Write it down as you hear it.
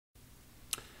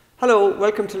Hello,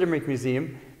 welcome to Limerick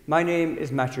Museum. My name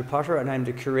is Matthew Potter and I'm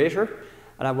the curator,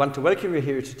 and I want to welcome you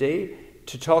here today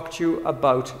to talk to you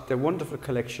about the wonderful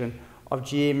collection of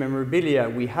GAA memorabilia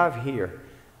we have here.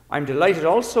 I'm delighted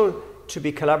also to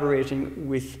be collaborating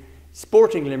with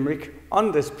Sporting Limerick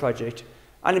on this project,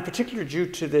 and in particular due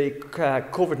to the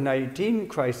COVID-19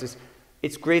 crisis,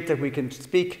 it's great that we can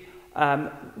speak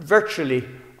virtually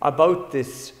about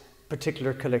this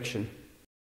particular collection.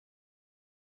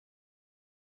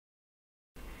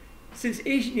 Since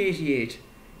 1888,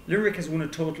 Limerick has won a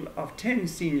total of 10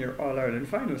 senior All-Ireland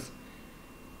finals.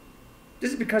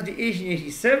 This is because the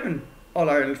 1887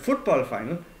 All-Ireland football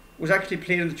final was actually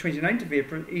played on the 29th of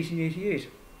April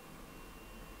 1888.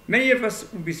 Many of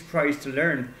us would be surprised to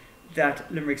learn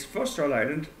that Limerick's first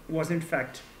All-Ireland was in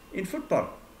fact in football.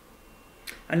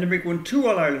 And Limerick won 2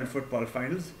 All-Ireland football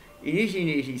finals in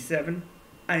 1887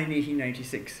 and in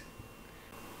 1896.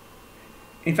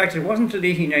 In fact, it wasn't until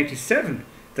 1897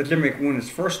 that Limerick won its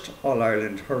first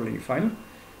All-Ireland hurling final,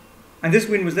 and this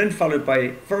win was then followed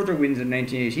by further wins in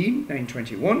 1918,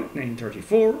 1921,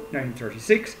 1934,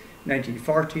 1936,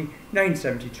 1940,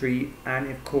 1973 and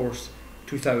of course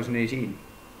 2018.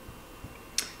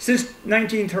 Since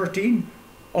 1913,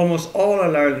 almost all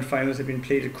All-Ireland finals have been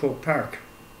played at Croke Park,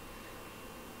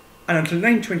 and until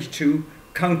 1922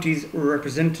 counties were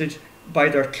represented by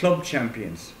their club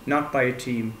champions, not by a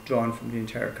team drawn from the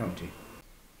entire county.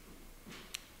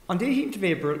 On the 18th of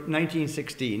April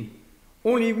 1916,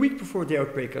 only a week before the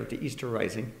outbreak of the Easter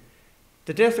Rising,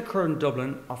 the death occurred in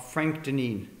Dublin of Frank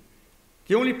Deneen,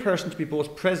 the only person to be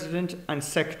both president and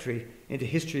secretary in the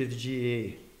history of the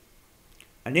GAA.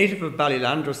 A native of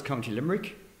Ballylanders, County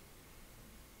Limerick,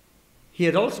 he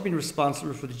had also been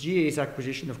responsible for the GAA's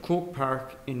acquisition of Croke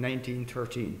Park in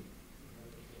 1913.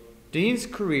 Deneen's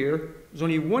career was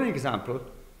only one example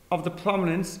of the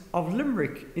prominence of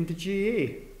Limerick in the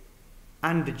GAA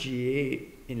and the GAA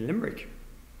in Limerick.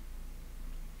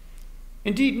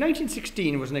 Indeed,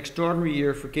 1916 was an extraordinary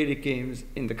year for Gaelic games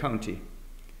in the county.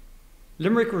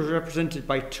 Limerick was represented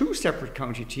by 2 separate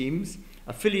county teams,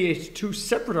 affiliated to 2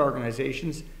 separate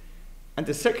organisations, and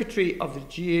the secretary of the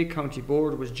GAA County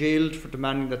Board was jailed for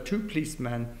demanding that 2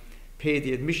 policemen pay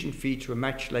the admission fee to a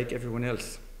match like everyone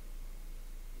else.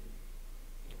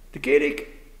 The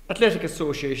Gaelic Athletic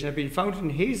Association had been founded in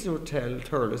Hayes Hotel,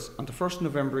 Thurles on the 1st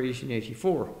November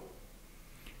 1884.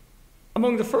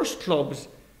 Among the first clubs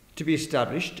to be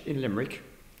established in Limerick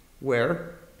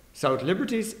were South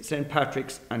Liberties, St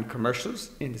Patrick's and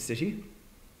Commercials in the city,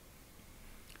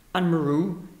 and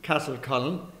Maru,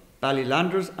 Castlecollin,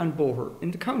 Ballylanders and Boher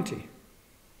in the county.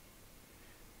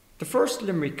 The first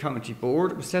Limerick County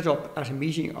Board was set up at a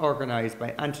meeting organised by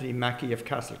Anthony Mackey of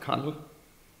Castlecollin,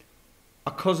 a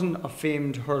cousin of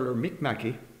famed hurler Mick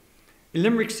Mackey, in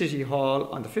Limerick City Hall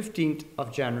on the 15th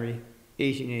of January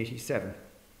 1887.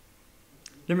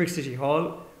 Limerick City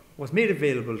Hall was made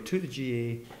available to the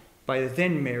GAA by the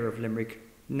then Mayor of Limerick,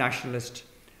 nationalist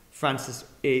Francis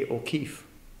A. O'Keefe.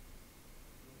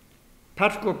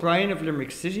 Patrick O'Brien of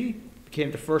Limerick City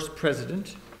became the first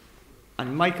president,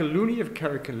 and Michael Looney of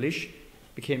Carrick-on-Laois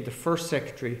became the first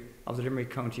secretary of the Limerick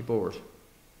County Board.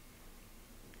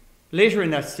 Later in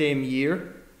that same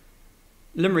year,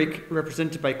 Limerick,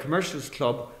 represented by Commercials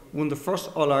Club, won the first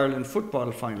All-Ireland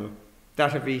football final,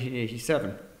 that of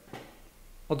 1887,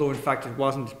 although in fact it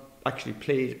wasn't actually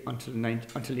played until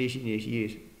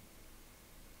 1888.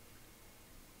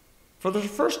 For the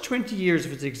first 20 years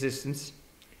of its existence,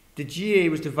 the GAA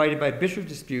was divided by bitter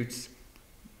disputes,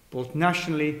 both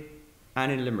nationally and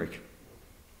in Limerick.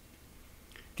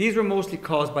 These were mostly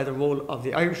caused by the role of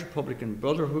the Irish Republican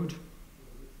Brotherhood,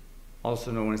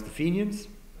 also known as the Fenians,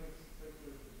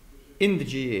 in the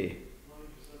GAA.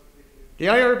 The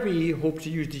IRB hoped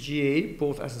to use the GAA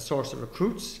both as a source of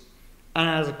recruits and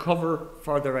as a cover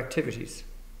for their activities.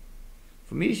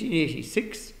 From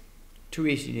 1886 to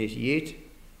 1888,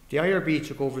 the IRB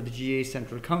took over the GAA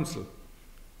Central Council,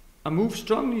 a move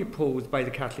strongly opposed by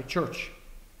the Catholic Church.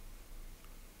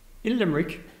 In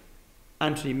Limerick,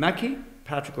 Anthony Mackey,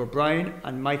 Patrick O'Brien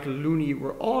and Michael Looney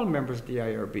were all members of the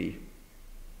IRB.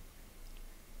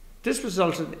 This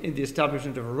resulted in the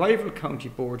establishment of a rival county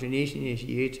board in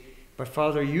 1888 by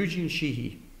Father Eugene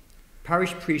Sheehy,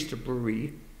 parish priest of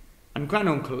Bruree and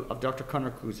granduncle of Dr.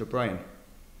 Conor Cruz O'Brien.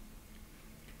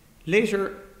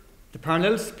 Later, the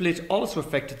parallel split also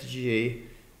affected the GAA,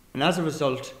 and as a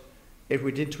result, it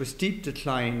went into a steep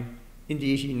decline in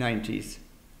the 1890s,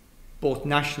 both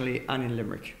nationally and in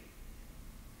Limerick.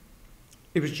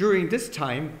 It was during this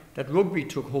time that rugby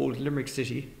took hold in Limerick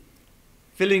City,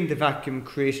 filling the vacuum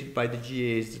created by the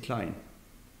GAA's decline.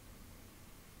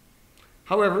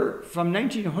 However, from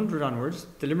 1900 onwards,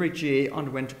 the Limerick GAA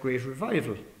underwent a great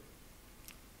revival.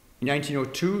 In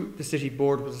 1902, the City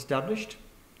Board was established.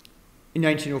 In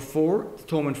 1904, the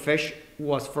Thomond Feis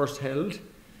was first held,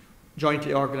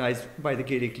 jointly organised by the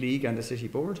Gaelic League and the City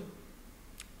Board.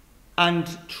 And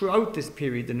throughout this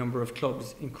period, the number of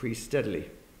clubs increased steadily.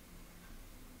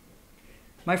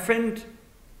 My friend,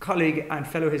 colleague and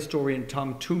fellow historian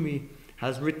Tom Toomey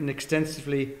has written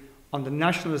extensively on the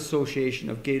National Association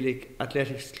of Gaelic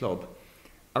Athletics Club,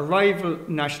 a rival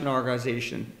national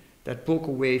organisation that broke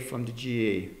away from the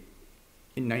GAA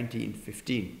in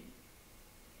 1915.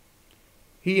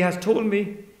 He has told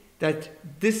me that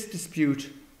this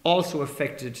dispute also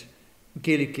affected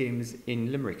Gaelic games in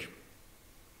Limerick.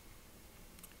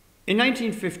 In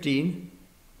 1915,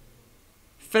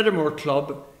 Fedamore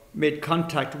Club made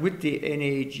contact with the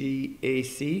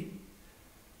NAGAC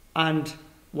and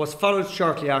was followed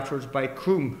shortly afterwards by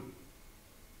Croom.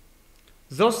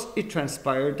 Thus it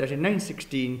transpired that in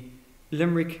 1916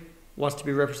 Limerick was to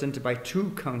be represented by 2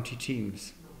 county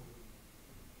teams.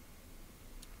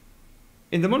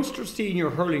 In the Munster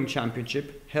Senior Hurling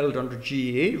Championship held under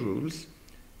GAA rules,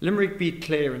 Limerick beat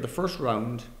Clare in the first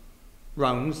rounds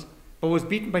but was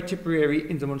beaten by Tipperary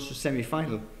in the Munster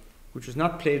semi-final, which was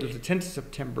not played until the 10th of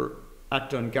September at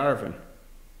Dungarvan.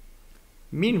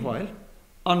 Meanwhile,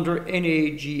 under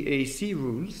NAGAC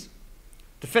rules,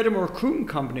 the Fedamore-Croom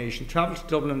combination travelled to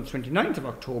Dublin on the 29th of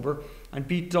October and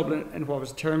beat Dublin in what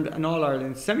was termed an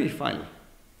All-Ireland semi-final.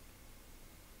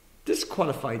 This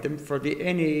qualified them for the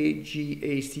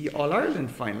NAGAC All-Ireland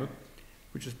final,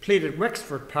 which was played at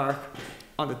Wexford Park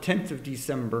on the 10th of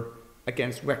December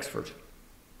against Wexford.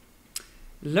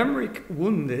 Limerick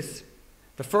won this,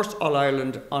 the first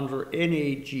All-Ireland under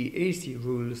NAGAC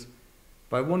rules,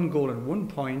 by 1 goal and 1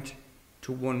 point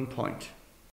to 1 point.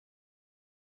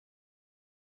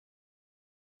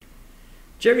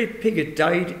 Jerry Piggott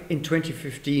died in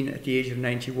 2015 at the age of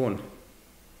 91.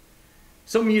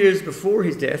 Some years before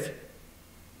his death,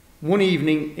 one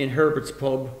evening in Herbert's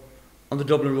pub on the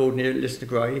Dublin Road near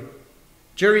Lisnagrey,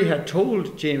 Jerry had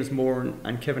told James Moran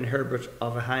and Kevin Herbert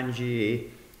of Ahan GAA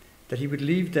that he would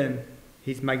leave them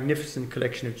his magnificent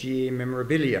collection of GAA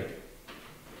memorabilia.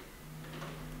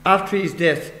 After his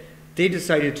death, they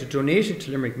decided to donate it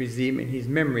to Limerick Museum in his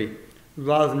memory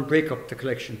rather than break up the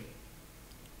collection.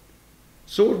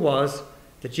 So it was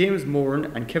that James Moran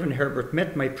and Kevin Herbert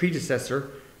met my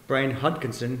predecessor, Brian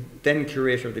Hodkinson, then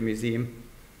curator of the museum,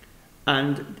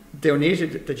 and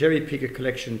donated the Jerry Piggott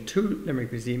collection to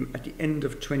Limerick Museum at the end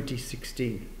of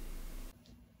 2016.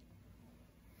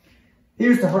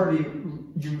 Here's the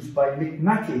hurling used by Mick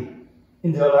Mackey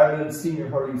in the All-Ireland Senior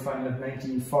Hurling Final of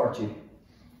 1940.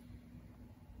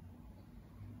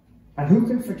 And who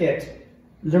can forget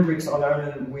Limerick's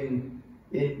All-Ireland win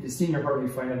in the Senior Hurling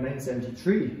Final of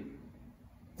 1973?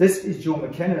 This is Joe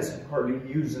McKenna's hurling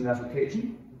used on that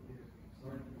occasion.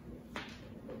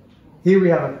 Here we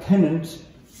have a pennant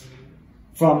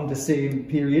from the same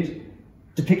period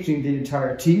depicting the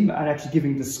entire team and actually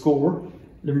giving the score: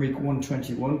 Limerick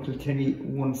 121, Kilkenny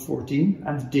 114,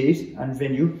 and the date and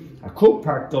venue at Croke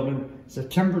Park, Dublin,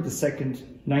 September the 2nd,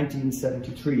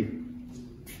 1973.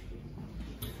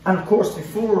 And of course,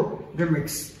 before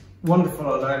Limerick's wonderful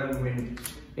All-Ireland win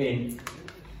in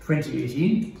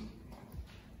 2018,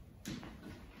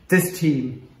 this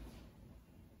team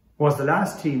was the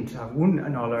last team to have won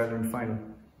an All-Ireland final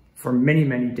for many,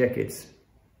 many decades,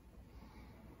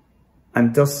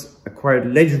 and thus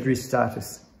acquired legendary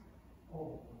status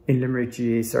in Limerick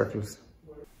GAA circles.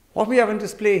 What we have on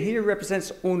display here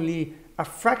represents only a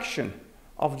fraction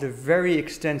of the very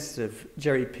extensive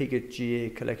Jerry Piggott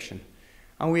GAA collection,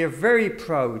 and we are very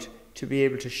proud to be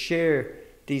able to share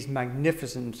these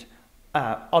magnificent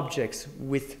objects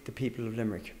with the people of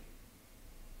Limerick.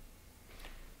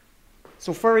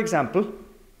 So, for example,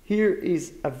 here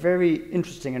is a very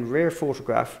interesting and rare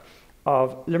photograph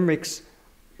of Limerick's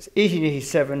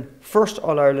 1887 first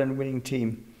All-Ireland winning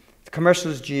team, the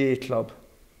Commercials GAA Club.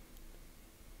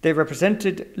 They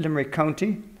represented Limerick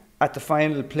County at the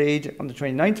final played on the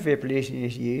 29th of April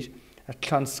 1888 at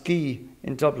Clonskee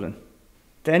in Dublin.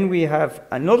 Then we have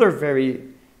another very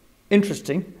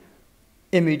interesting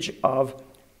image of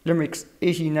Limerick's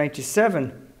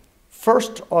 1897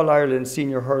 first All-Ireland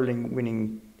Senior Hurling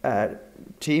winning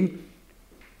team,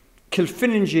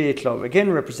 Kilfinnan GAA Club,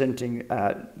 again representing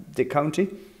the county,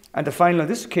 and the final on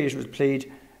this occasion was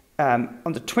played on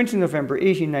the 20th of November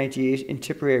 1898 in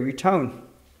Tipperary town.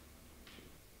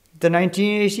 The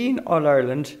 1918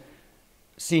 All-Ireland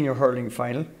Senior Hurling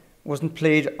final wasn't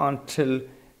played until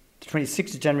the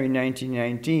 26th of January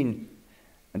 1919,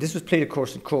 And this was played, of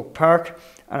course, in Croke Park,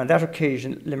 and on that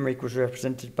occasion, Limerick was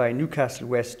represented by Newcastle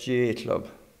West GA Club.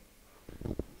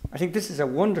 I think this is a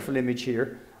wonderful image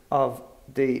here of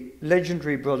the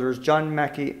legendary brothers John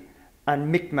Mackey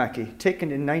and Mick Mackey,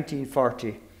 taken in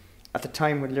 1940, at the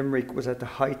time when Limerick was at the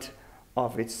height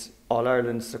of its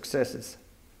All-Ireland successes.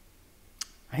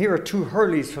 Here are two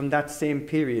hurleys from that same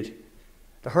period.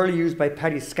 The hurley used by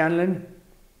Paddy Scanlon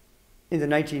in the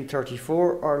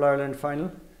 1934 All-Ireland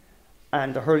final,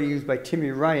 and the hurley used by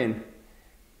Timmy Ryan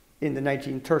in the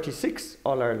 1936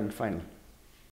 All-Ireland final.